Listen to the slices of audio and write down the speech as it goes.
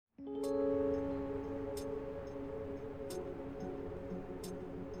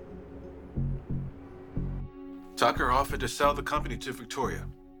Tucker offered to sell the company to Victoria,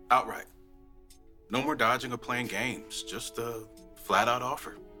 outright. No more dodging or playing games, just a flat-out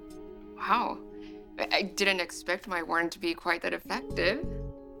offer. Wow. I didn't expect my warrant to be quite that effective,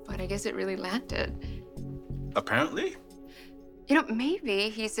 but I guess it really landed. Apparently. You know,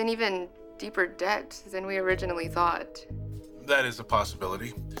 maybe he's in even deeper debt than we originally thought. That is a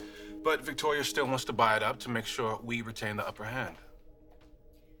possibility. But Victoria still wants to buy it up to make sure we retain the upper hand.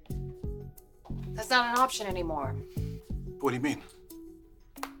 That's not an option anymore. What do you mean?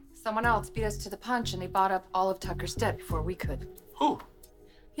 Someone else beat us to the punch and they bought up all of Tucker's debt before we could. Who?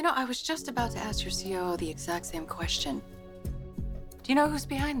 You know, I was just about to ask your COO the exact same question. Do you know who's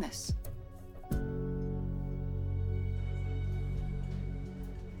behind this?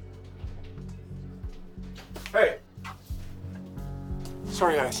 Hey!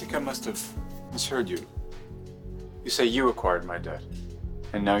 Sorry, I think I must have misheard you. You say you acquired my debt,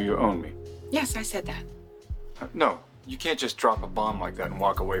 and now you own me. Yes, I said that. No, you can't just drop a bomb like that and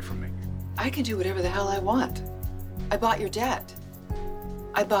walk away from me. I can do whatever the hell I want. I bought your debt.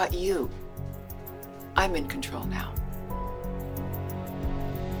 I bought you. I'm in control now.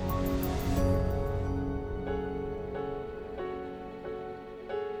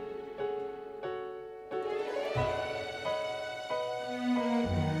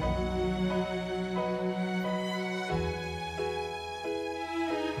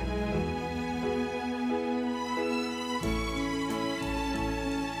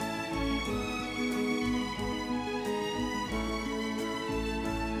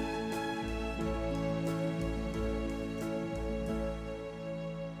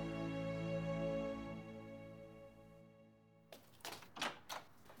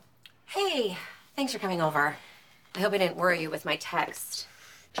 Hey, thanks for coming over. I hope I didn't worry you with my text.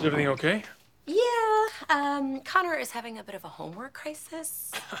 Is everything okay? Yeah, Connor is having a bit of a homework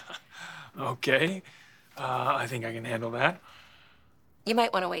crisis. Okay. I think I can handle that. You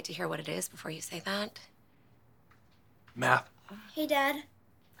might want to wait to hear what it is before you say that. Math. Hey, Dad.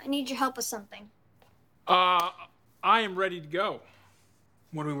 I need your help with something. I am ready to go.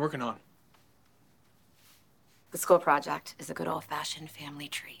 What are we working on? The school project is a good old-fashioned family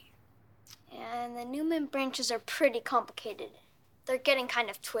tree. And the Newman branches are pretty complicated. They're getting kind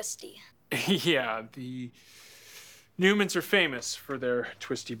of twisty. Yeah, the Newmans are famous for their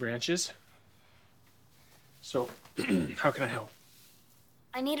twisty branches. So, how can I help?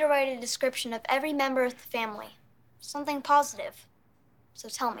 I need to write a description of every member of the family. Something positive. So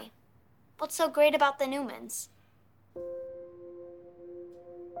tell me, what's so great about the Newmans?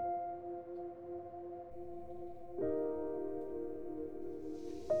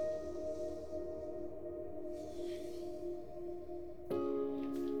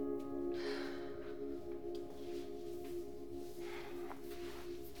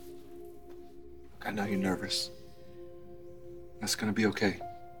 I know you're nervous. That's gonna be okay.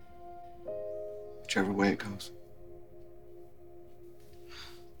 Whichever way it goes.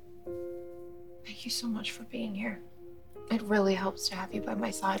 Thank you so much for being here. It really helps to have you by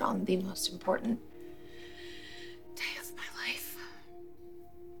my side on the most important day of my life.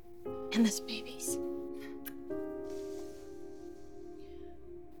 And this baby's.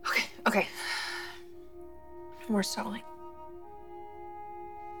 Okay. We're stalling.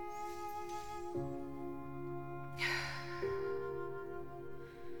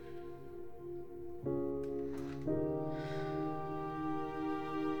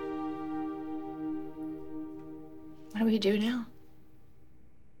 What do we do now?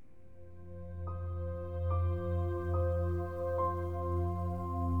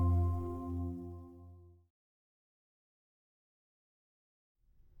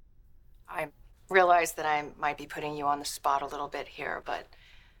 I realize that I might be putting you on the spot a little bit here, but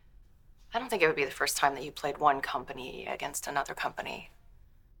I don't think it would be the first time that you played one company against another company.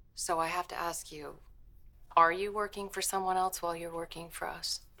 So I have to ask you, are you working for someone else while you're working for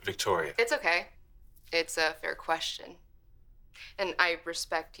us? Victoria. It's okay. It's a fair question. And I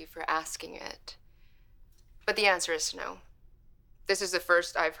respect you for asking it. But the answer is no. This is the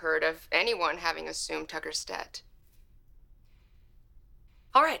first I've heard of anyone having assumed Tucker's debt.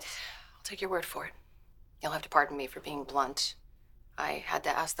 All right, I'll take your word for it. You'll have to pardon me for being blunt. I had to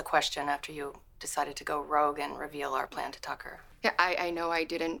ask the question after you decided to go rogue and reveal our plan to Tucker. Yeah, I know I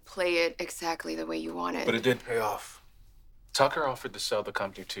didn't play it exactly the way you wanted. But it did pay off. Tucker offered to sell the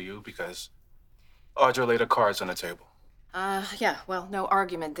company to you because Audra laid her cards on the table. Yeah, well, no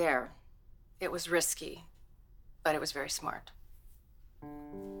argument there. It was risky, but it was very smart.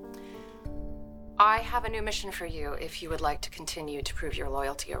 I have a new mission for you if you would like to continue to prove your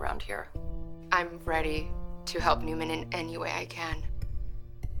loyalty around here. I'm ready to help Newman in any way I can.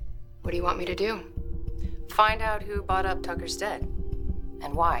 What do you want me to do? Find out who bought up Tucker's dead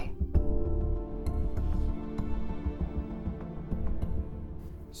and why.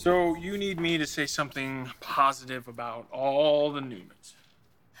 So you need me to say something positive about all the Newmans.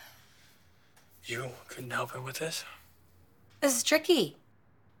 You couldn't help him with this? This is tricky.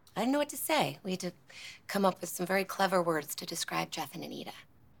 I didn't know what to say. We had to come up with some very clever words to describe Jeff and Anita.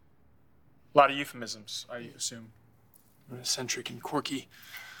 A lot of euphemisms, I assume. Eccentric and quirky,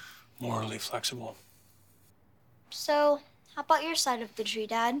 morally flexible. So, how about your side of the tree,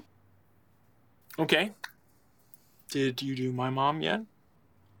 Dad? Okay. Did you do my mom yet?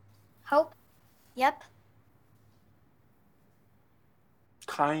 Hope? Yep.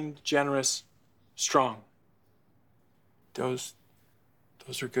 Kind, generous, strong. Those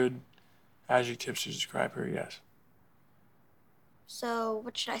are good adjectives to describe her, yes. So,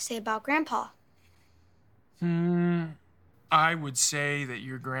 what should I say about Grandpa? I would say that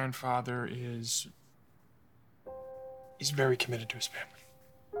your grandfather he's very committed to his family.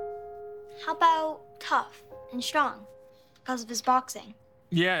 How about tough and strong because of his boxing?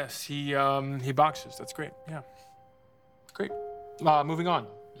 Yes, he boxes. That's great. Yeah. Great. Moving on.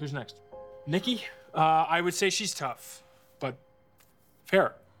 Who's next? Nikki? I would say she's tough, but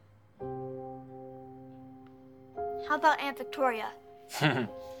fair. How about Aunt Victoria?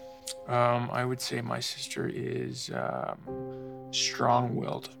 I would say my sister is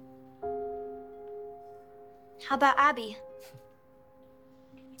strong-willed. How about Abby?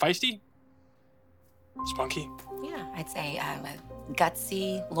 Feisty? Spunky? Yeah, I'd say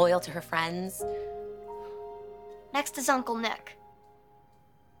gutsy, loyal to her friends. Next is Uncle Nick.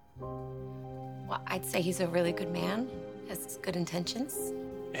 Well, I'd say he's a really good man, has good intentions.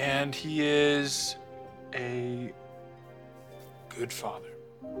 And he is a good father.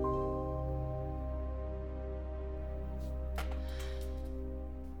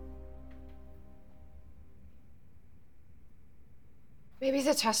 Maybe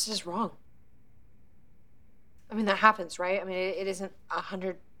the test is wrong. I mean, that happens, right? I mean, it isn't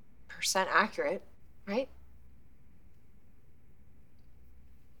 100% accurate, right?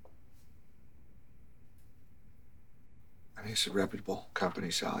 I mean, it's a reputable company,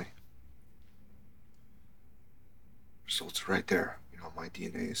 Sally. Results are right there. You know, my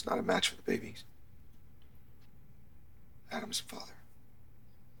DNA is not a match for the babies. Adam's father.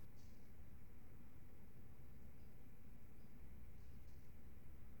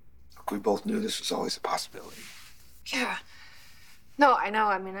 Look, we both knew this was always a possibility. Yeah. No, I know.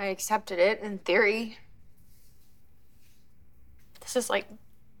 I mean, I accepted it in theory. This is like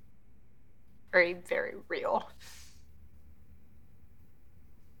very, very real.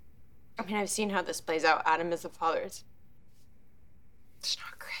 I mean, I've seen how this plays out. Adam as a father, it's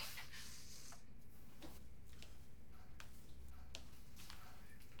not great.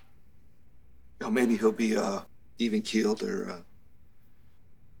 You know, maybe he'll be even-keeled or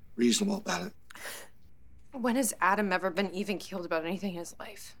reasonable about it. When has Adam ever been even-keeled about anything in his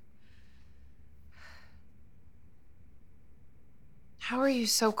life? How are you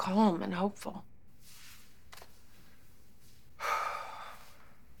so calm and hopeful?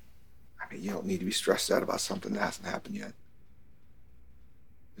 I mean, you don't need to be stressed out about something that hasn't happened yet.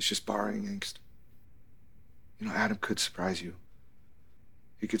 It's just borrowing angst. You know, Adam could surprise you.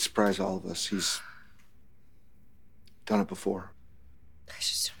 He could surprise all of us. He's done it before. I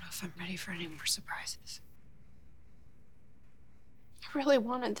just don't know if I'm ready for any more surprises. I really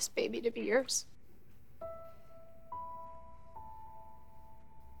wanted this baby to be yours.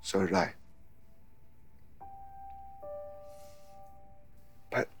 So did I.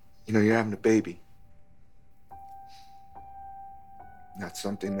 But, you know, you're having a baby. And that's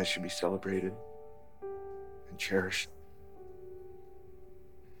something that should be celebrated and cherished.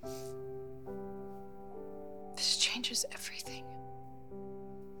 This changes everything.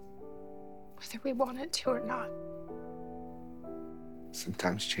 Whether we want it to or not.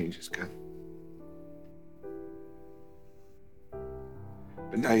 Sometimes change is good.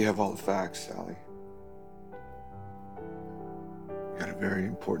 But now you have all the facts, Sally. You got a very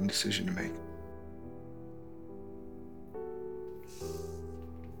important decision to make.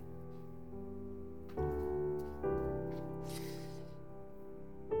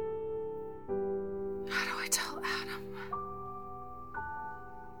 How do I tell Adam?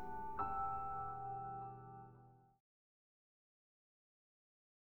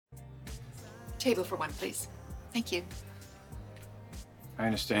 Table for one, please. Thank you. I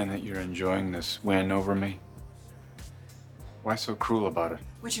understand that you're enjoying this win over me. Why so cruel about it?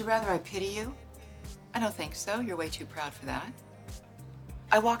 Would you rather I pity you? I don't think so. You're way too proud for that.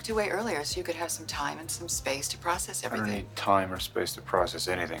 I walked away earlier so you could have some time and some space to process I everything. don't need time or space to process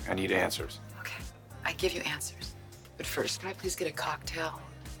anything. I need answers. Okay. I I give you answers. But first, can I please get a cocktail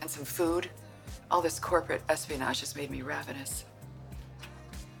and some food? All this corporate espionage has made me ravenous.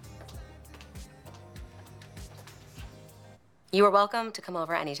 You are welcome to come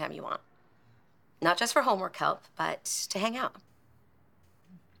over anytime you want. Not just for homework help, but to hang out.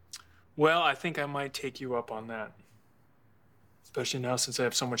 Well, I think I might take you up on that. Especially now since I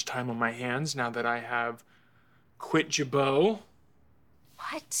have so much time on my hands, now that I have quit Jabot.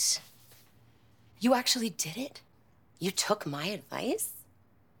 What? You actually did it? You took my advice?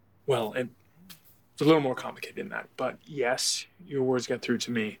 Well, it's a little more complicated than that, but yes, your words got through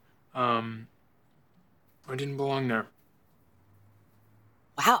to me. I didn't belong there.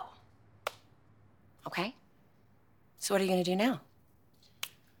 Wow. Okay. So what are you gonna do now?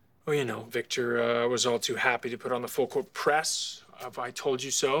 Well, you know, Victor was all too happy to put on the full court press of I told you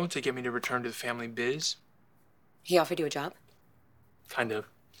so to get me to return to the family biz. He offered you a job? Kind of.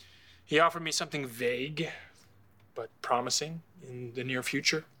 He offered me something vague, but promising in the near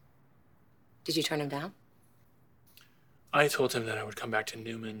future. Did you turn him down? I told him that I would come back to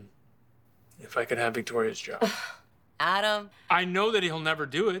Newman if I could have Victoria's job. Adam. I know that he'll never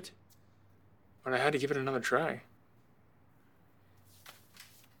do it, but I had to give it another try.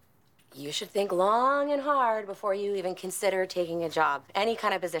 You should think long and hard before you even consider taking a job, any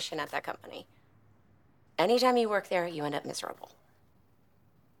kind of position at that company. Anytime you work there, you end up miserable.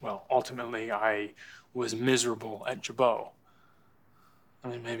 Well, ultimately, I was miserable at Jabot. I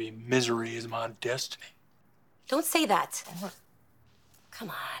mean, maybe misery is my destiny. Don't say that. Come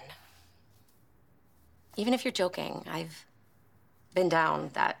on. Even if you're joking, I've been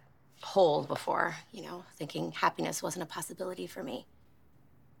down that hole before, you know, thinking happiness wasn't a possibility for me.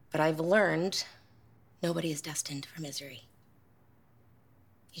 But I've learned nobody is destined for misery.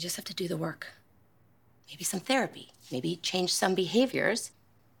 You just have to do the work. Maybe some therapy, maybe change some behaviors,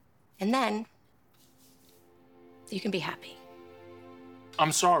 and then you can be happy.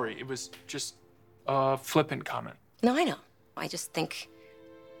 I'm sorry, it was just a flippant comment. No, I know. I just think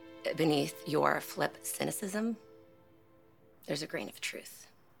beneath your flip cynicism, there's a grain of truth.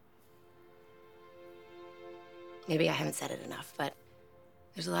 Maybe I haven't said it enough, but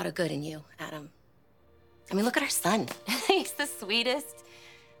there's a lot of good in you, Adam. I mean, look at our son. He's the sweetest.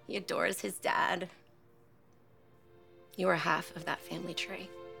 He adores his dad. You are half of that family tree.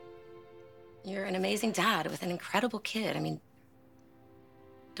 You're an amazing dad with an incredible kid. I mean,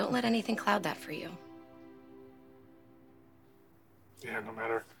 don't let anything cloud that for you. Yeah, no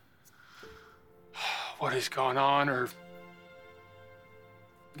matter what has gone on or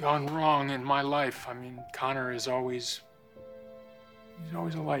gone wrong in my life, I mean, Connor is always, he's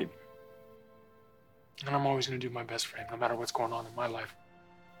always a light. And I'm always gonna do my best for him, no matter what's going on in my life.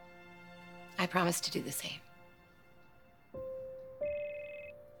 I promise to do the same.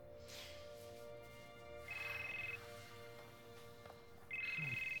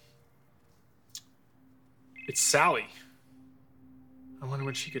 It's Sally. I wonder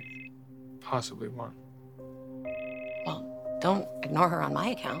what she could possibly want. Well, don't ignore her on my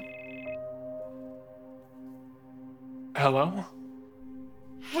account. Hello?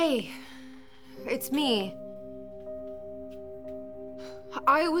 Hey, it's me.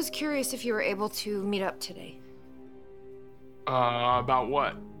 I was curious if you were able to meet up today. About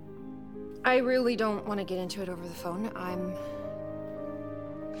what? I really don't want to get into it over the phone. I'm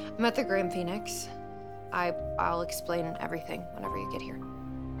at the Grand Phoenix. I'll explain everything whenever you get here.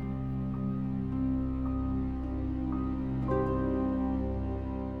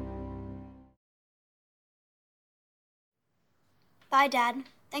 Bye, Dad.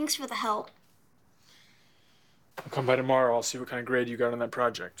 Thanks for the help. I'll come by tomorrow. I'll see what kind of grade you got on that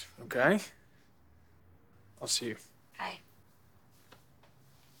project, okay? I'll see you. Bye.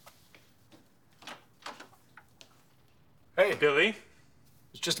 Hey, Billy? I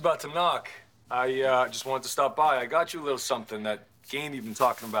was just about to knock. I just wanted to stop by. I got you a little something, that game you've been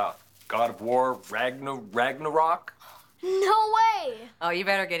talking about. God of War, Ragnarok. No way! Oh, you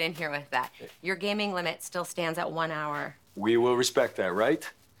better get in here with that. Your gaming limit still stands at 1 hour. We will respect that, right?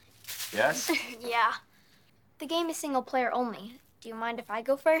 Yes? Yeah. The game is single player only. Do you mind if I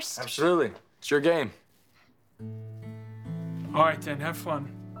go first? Absolutely. It's your game. All right, then. Have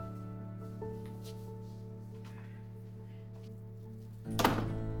fun.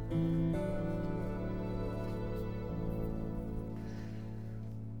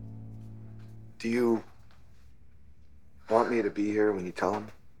 Do you want me to be here when you tell him?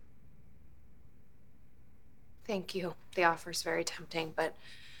 Thank you. The offer's very tempting, but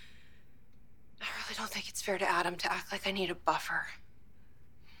I really don't think it's fair to Adam to act like I need a buffer.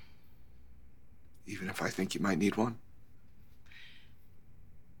 Even if I think you might need one?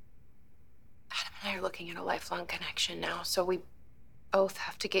 Adam and I are looking looking at a lifelong connection now, so we both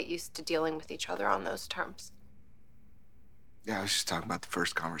have to get used to dealing with each other on those terms. Yeah, I was just talking about the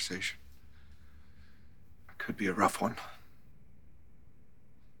first conversation. It could be a rough one.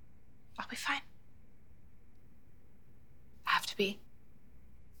 I'll be fine. I have to be.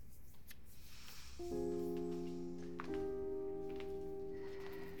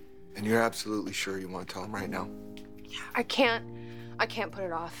 And you're absolutely sure you want to tell him right now? I can't put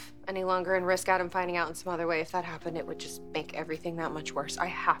it off any longer and risk Adam finding out in some other way. If that happened, it would just make everything that much worse. I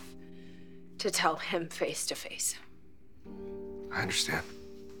have to tell him face to face. I understand.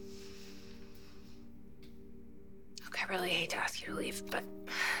 Look, I really hate to ask you to leave, but...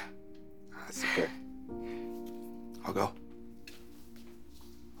 That's okay. I'll go.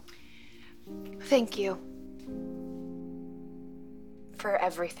 Thank you. For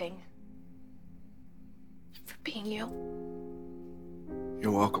everything. For being you.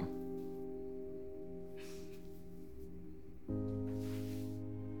 You're welcome.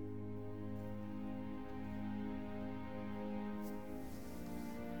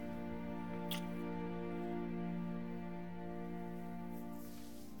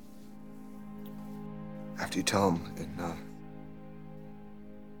 After you tell him, and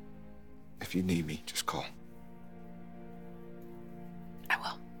if you need me, just call. I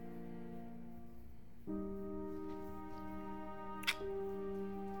will.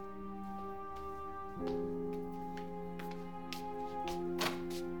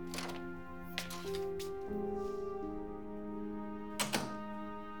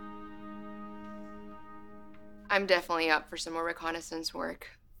 I'm definitely up for some more reconnaissance work.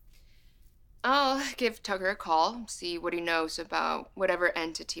 I'll give Tucker a call, see what he knows about whatever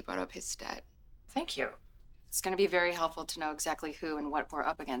entity brought up his stat. Thank you. It's going to be very helpful to know exactly who and what we're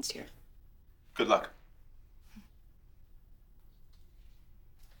up against here. Good luck.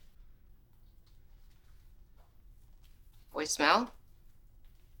 Voicemail?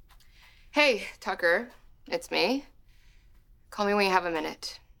 Hey, Tucker. It's me. Call me when you have a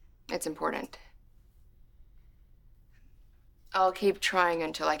minute. It's important. I'll keep trying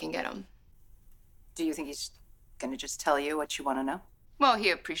until I can get him. Do you think he's going to just tell you what you want to know? Well, he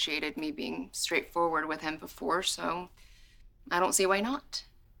appreciated me being straightforward with him before, so I don't see why not.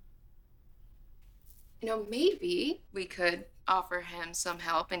 You know, maybe we could offer him some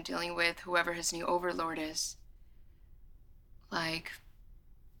help in dealing with whoever his new overlord is. Like,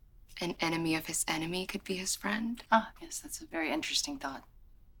 an enemy of his enemy could be his friend. Ah, yes, that's a very interesting thought.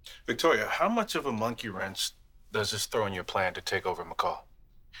 Victoria, how much of a monkey wrench does this throw in your plan to take over McCall?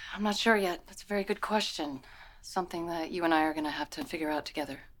 I'm not sure yet. That's a very good question. Something that you and I are going to have to figure out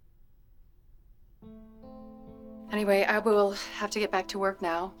together. Anyway, I will have to get back to work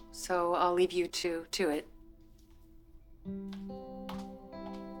now, so I'll leave you to it.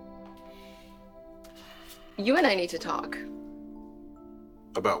 You and I need to talk.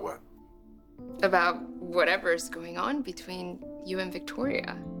 About what? About whatever's going on between you and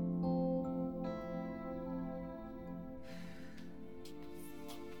Victoria.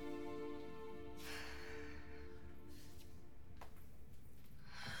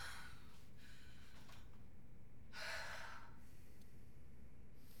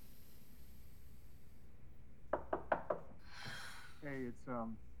 Hey, it's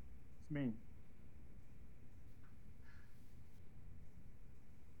me.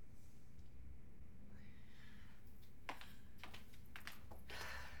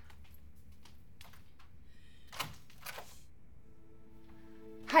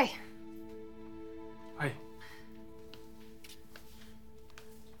 Hi. Hi.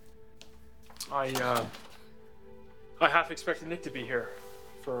 I half expected Nick to be here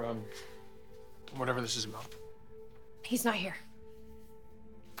for whatever this is about. He's not here.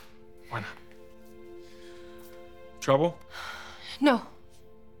 Why not? Trouble? No.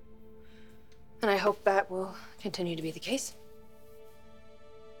 And I hope that will continue to be the case.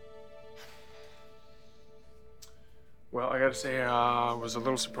 Well, I gotta say, I was a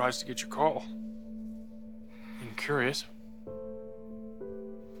little surprised to get your call. And curious.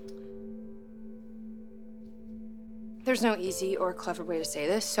 There's no easy or clever way to say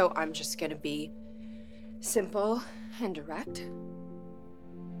this, so I'm just gonna be simple and direct.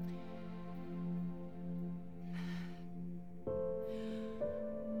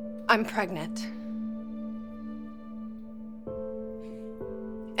 I'm pregnant.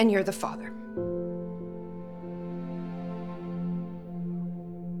 And you're the father.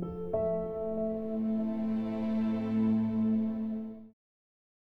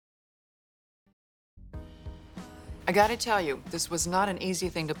 I gotta tell you, this was not an easy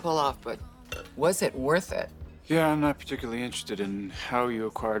thing to pull off, but was it worth it? Yeah, I'm not particularly interested in how you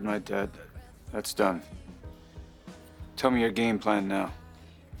acquired my debt That's done. Tell me your game plan now.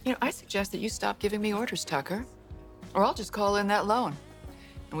 You know, I suggest that you stop giving me orders, Tucker. Or I'll just call in that loan.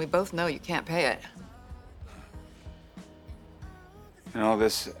 And we both know you can't pay it. And all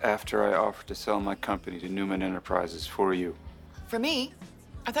this after I offered to sell my company to Newman Enterprises for you. For me?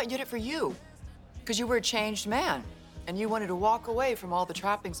 I thought you did it for you. Because you were a changed man. And you wanted to walk away from all the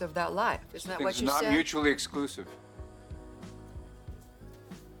trappings of that life. Isn't that what you It's said? not mutually exclusive.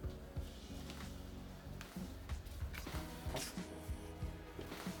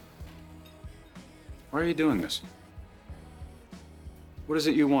 Why are you doing this? What is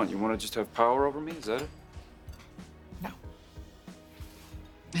it you want? You want to just have power over me? Is that it? No.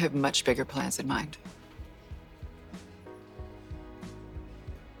 I have much bigger plans in mind.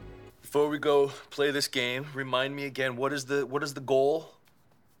 Before we go play this game, remind me again, what is the goal?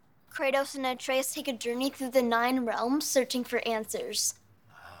 Kratos and Atreus take a journey through the 9 realms searching for answers.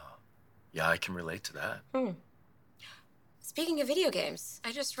 Yeah, I can relate to that. Speaking of video games,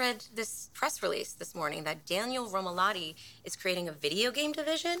 I just read this press release this morning that Daniel Romalotti is creating a video game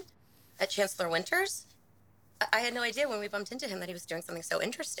division at Chancellor Winters. I had no idea when we bumped into him that he was doing something so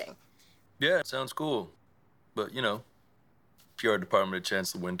interesting. Yeah, it sounds cool. But, you know, PR department at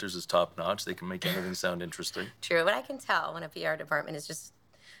Chancellor Winters is top notch. They can make anything sound interesting. True, but I can tell when a PR department is just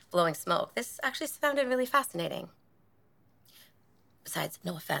blowing smoke. This actually sounded really fascinating. Besides,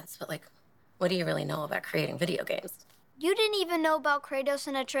 no offense, but like, what do you really know about creating video games? You didn't even know about Kratos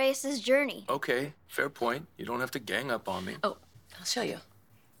and Atreus' journey. Okay, fair point. You don't have to gang up on me. Oh, I'll show you.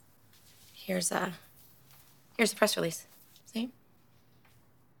 Here's the press release. See?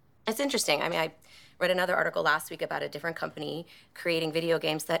 It's interesting. I mean, I read another article last week about a different company creating video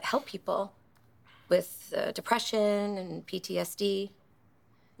games that help people with depression and PTSD. It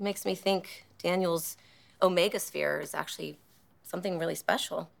makes me think Daniel's Omega Sphere is actually something really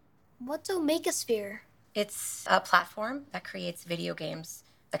special. What's Omega Sphere? It's a platform that creates video games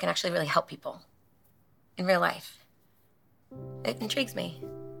that can actually really help people in real life. It intrigues me.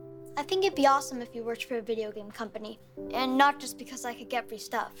 I think it'd be awesome if you worked for a video game company. And not just because I could get free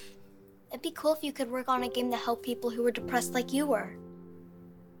stuff. It'd be cool if you could work on a game that helped people who were depressed like you were.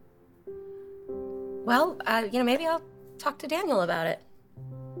 Well, maybe I'll talk to Daniel about it.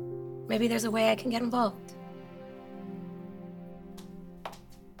 Maybe there's a way I can get involved.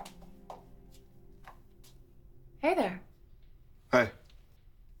 Hey there. Hi.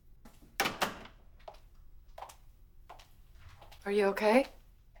 Are you okay?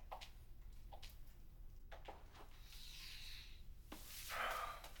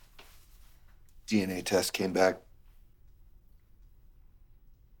 DNA test came back.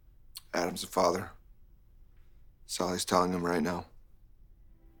 Adam's the father. Sally's telling him right now.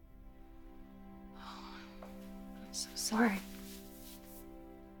 I'm so sorry.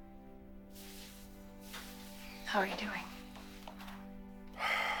 How are you doing?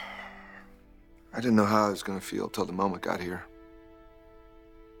 I didn't know how I was gonna feel till the moment got here.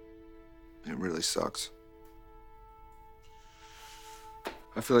 It really sucks.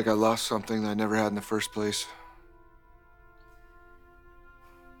 I feel like I lost something that I never had in the first place.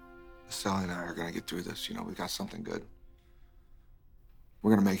 Sally and I are gonna get through this. You know, we got something good.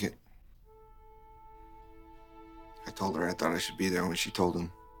 We're gonna make it. I told her I thought I should be there when she told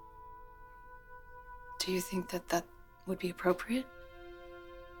him. Do you think that would be appropriate?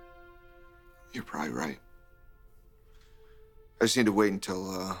 You're probably right. I just need to wait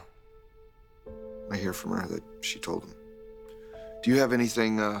until I hear from her that she told him. Do you have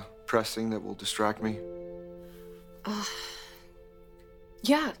anything pressing that will distract me?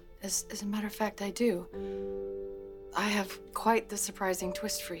 Yeah, as a matter of fact, I do. I have quite the surprising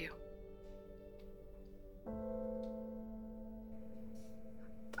twist for you.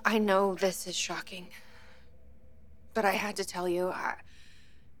 I know this is shocking, but I had to tell you,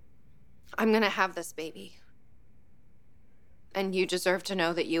 I'm gonna have this baby. And you deserve to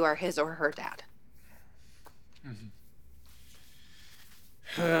know that you are his or her dad.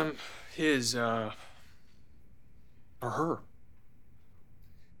 His, or her.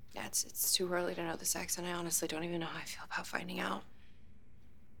 Yeah, it's too early to know the sex, and I honestly don't even know how I feel about finding out.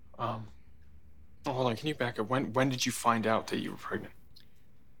 Oh, hold on, can you back up? When did you find out that you were pregnant?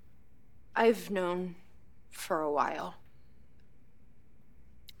 I've known for a while.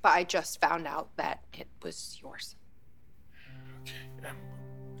 But I just found out that it was yours. Okay.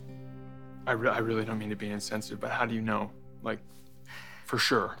 I really don't mean to be insensitive, but how do you know? Like, for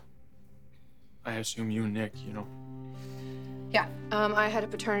sure. I assume you and Nick, you know. Yeah, I had a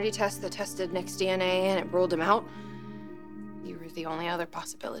paternity test that tested Nick's DNA, and it ruled him out. You were the only other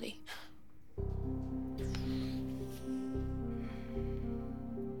possibility.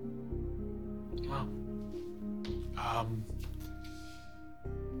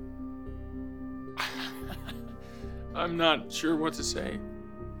 I'm not sure what to say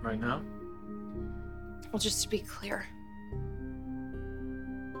right now. Well, just to be clear,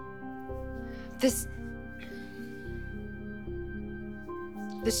 this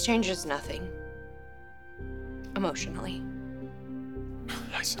changes nothing emotionally.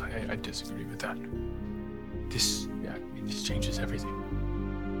 I disagree with that. This changes everything.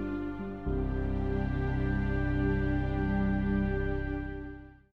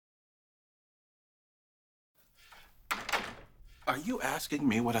 Are you asking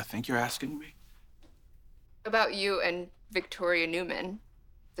me what I think you're asking me? About you and Victoria Newman,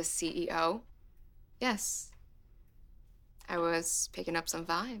 the CEO. Yes. I was picking up some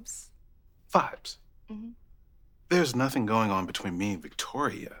vibes. Vibes. Mhm. There's nothing going on between me and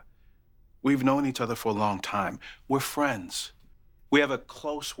Victoria. We've known each other for a long time. We're friends. We have a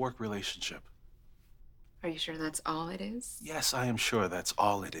close work relationship. Are you sure that's all it is? Yes, I am sure that's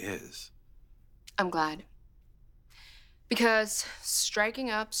all it is. I'm glad. Because striking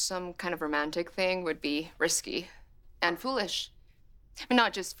up some kind of romantic thing would be risky and foolish. I mean,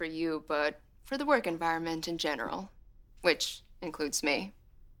 not just for you, but for the work environment in general, which includes me.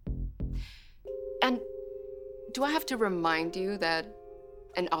 And do I have to remind you that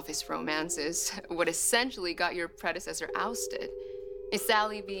an office romance is what essentially got your predecessor ousted? Is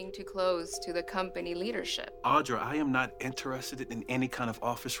Sally being too close to the company leadership? Audra, I am not interested in any kind of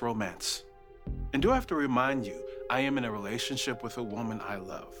office romance. And do I have to remind you, I am in a relationship with a woman I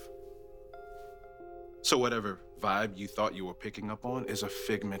love. So whatever vibe you thought you were picking up on is a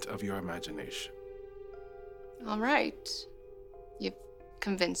figment of your imagination. All right. You've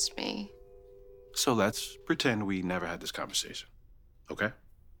convinced me. So let's pretend we never had this conversation, okay?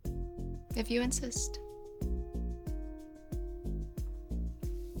 If you insist.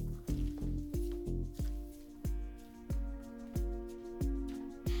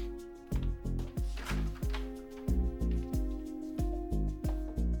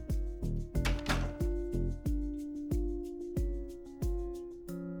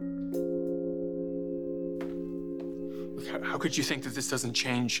 How could you think that this doesn't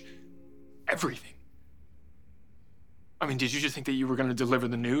change everything? I mean, did you just think that you were going to deliver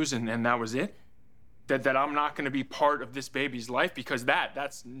the news and that was it? That I'm not going to be part of this baby's life? Because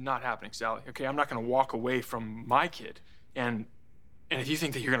that's not happening, Sally, okay? I'm not going to walk away from my kid. And if you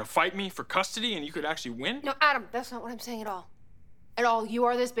think that you're going to fight me for custody and you could actually win? No, Adam, that's not what I'm saying at all. At all. You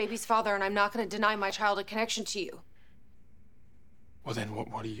are this baby's father, and I'm not going to deny my child a connection to you. Well, then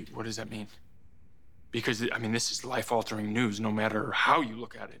what does that mean? Because, I mean, this is life-altering news no matter how you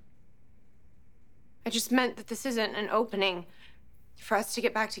look at it. I just meant that this isn't an opening for us to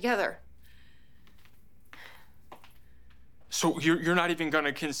get back together. So you're not even going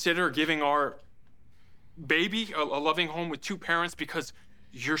to consider giving our baby a loving home with two parents because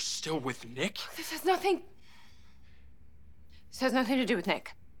you're still with Nick? This has nothing to do with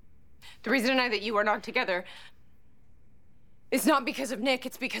Nick. The reason that you are not together is not because of Nick,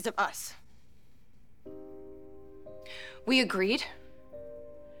 it's because of us. We agreed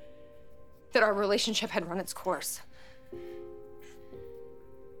that our relationship had run its course.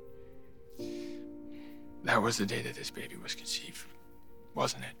 That was the day that this baby was conceived,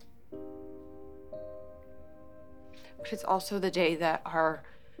 wasn't it? But it's also the day that our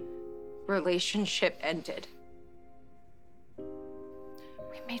relationship ended.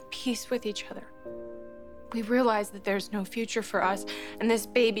 We made peace with each other. We realized that there's no future for us, and this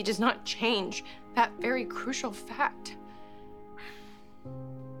baby does not change that very crucial fact.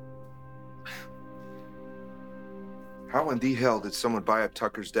 How in the hell did someone buy up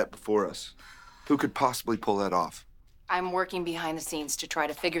Tucker's debt before us? Who could possibly pull that off? I'm working behind the scenes to try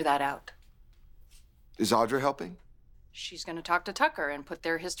to figure that out. Is Audra helping? She's going to talk to Tucker and put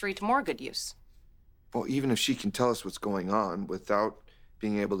their history to more good use. Well, even if she can tell us what's going on without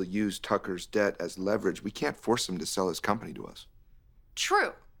being able to use Tucker's debt as leverage, we can't force him to sell his company to us.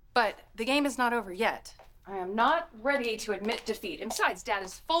 True, but the game is not over yet. I am not ready to admit defeat. And besides, Dad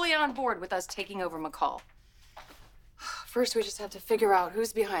is fully on board with us taking over McCall. First, we just have to figure out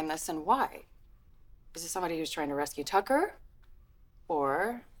who's behind this and why. Is it somebody who's trying to rescue Tucker?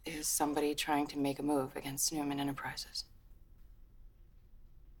 Or is somebody trying to make a move against Newman Enterprises?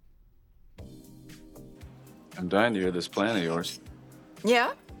 I'm dying to hear this plan of yours.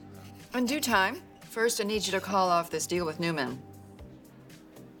 Yeah, in due time. First, I need you to call off this deal with Newman.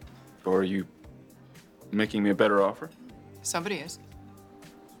 Or are you making me a better offer? Somebody is.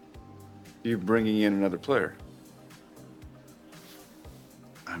 You bringing in another player?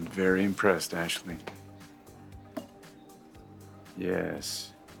 I'm very impressed, Ashley.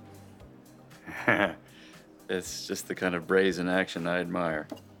 Yes. It's just the kind of brazen action I admire.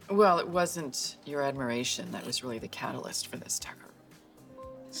 Well, it wasn't your admiration that was really the catalyst for this, Tucker.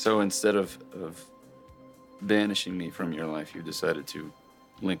 So instead of banishing me from your life, you decided to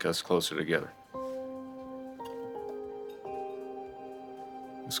link us closer together.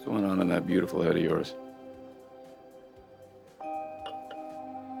 What's going on in that beautiful head of yours?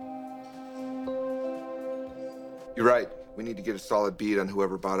 You're right. We need to get a solid beat on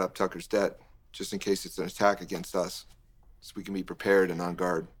whoever bought up Tucker's debt, just in case it's an attack against us, so we can be prepared and on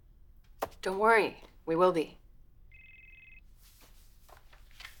guard. Don't worry, we will be.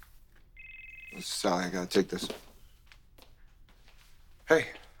 This is Sally, I gotta take this. Hey,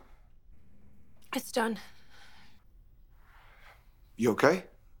 It's done. you okay?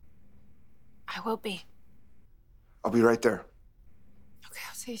 I will be. I'll be right there. Okay,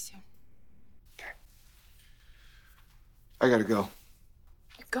 I'll see you soon. I gotta go.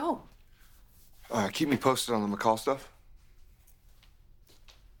 Go. Keep me posted on the McCall stuff.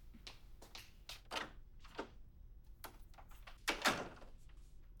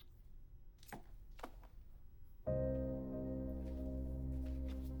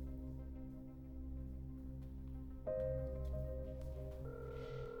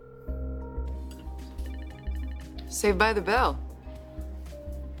 Saved by the bell.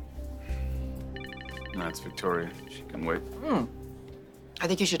 That's Victoria. She can wait. I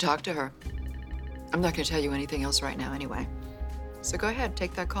think you should talk to her. I'm not going to tell you anything else right now anyway. So go ahead,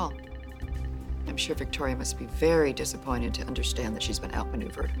 take that call. I'm sure Victoria must be very disappointed to understand that she's been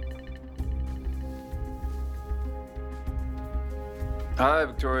outmaneuvered. Hi,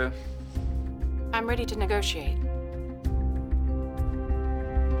 Victoria. I'm ready to negotiate.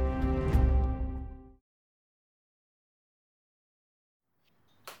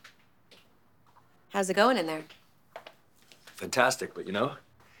 How's it going in there? Fantastic, but you know,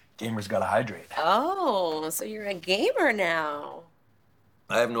 gamers gotta hydrate. Oh, so you're a gamer now.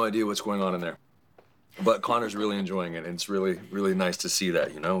 I have no idea what's going on in there. But Connor's really enjoying it, and it's really, really nice to see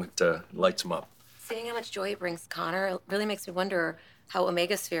that, you know? It lights him up. Seeing how much joy it brings Connor it really makes me wonder how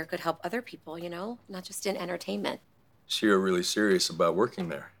Omega Sphere could help other people, you know? Not just in entertainment. So you're really serious about working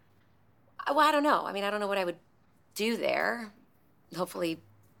there? Well, I don't know. I mean, I don't know what I would do there. Hopefully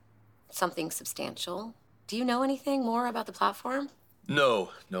something substantial. Do you know anything more about the platform? No,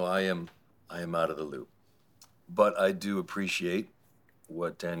 I am out of the loop. But I do appreciate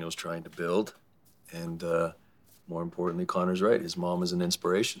what Daniel's trying to build. And more importantly, Connor's right. His mom is an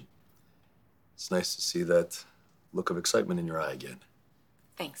inspiration. It's nice to see that look of excitement in your eye again.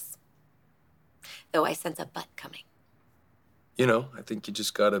 Thanks. Though I sense a but coming. You know, I think you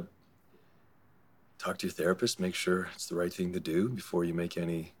just gotta talk to your therapist, make sure it's the right thing to do before you make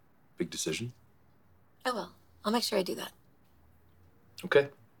any big decision. I will. I'll make sure I do that. Okay,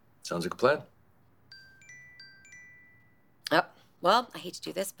 sounds like a plan. Oh, well, I hate to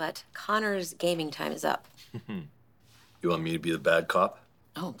do this, but Connor's gaming time is up. You want me to be the bad cop?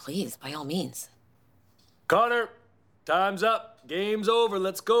 Oh, please, by all means. Connor, time's up. Game's over.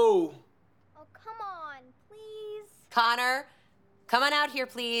 Let's go. Oh, come on, please. Connor, come on out here,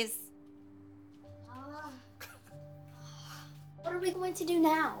 please. What are we going to do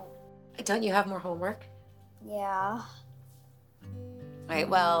now? Don't you have more homework? Yeah. All right,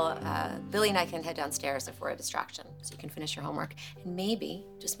 well, Billy and I can head downstairs if we're a distraction, so you can finish your homework. And maybe,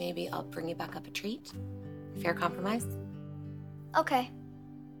 just maybe, I'll bring you back up a treat. Fair compromise? Okay.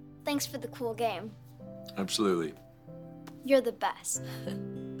 Thanks for the cool game. Absolutely. You're the best.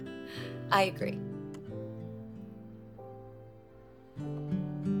 I agree.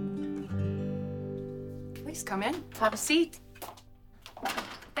 Please come in. Have a seat.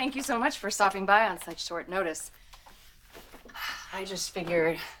 Thank you so much for stopping by on such short notice. I just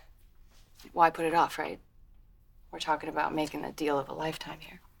figured, why put it off, right? We're talking about making the deal of a lifetime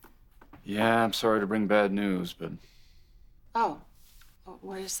here. Yeah, I'm sorry to bring bad news, but Oh,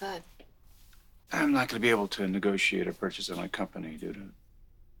 what is that? I'm not going to be able to negotiate a purchase of my company due to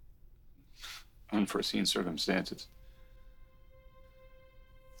unforeseen circumstances.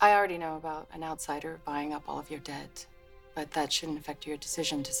 I already know about an outsider buying up all of your debt, but that shouldn't affect your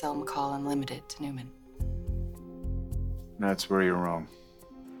decision to sell McCall Unlimited to Newman. That's where you're wrong.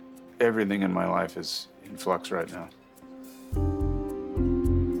 Everything in my life is in flux right now.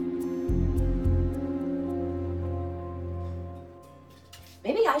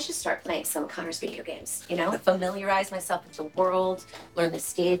 Maybe I should start playing some Connor's video games, you know? Familiarize myself with the world, learn the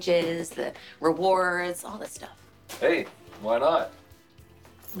stages, the rewards, all this stuff. Hey, why not?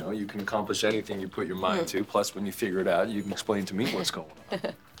 You know, you can accomplish anything you put your mind to. Plus, when you figure it out, you can explain to me what's going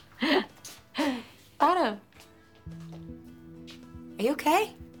on. Adam, are you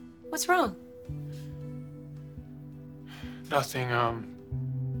okay? What's wrong? Nothing,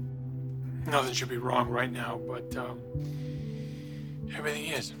 nothing should be wrong right now, but, everything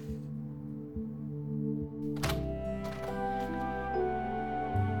is.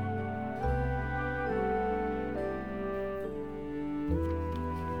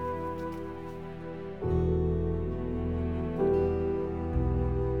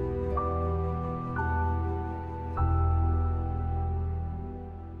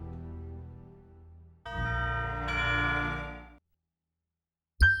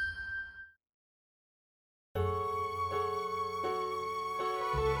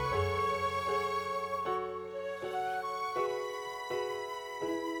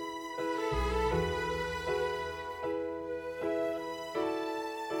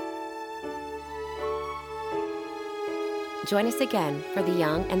 Join us again for The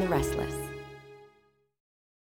Young and the Restless.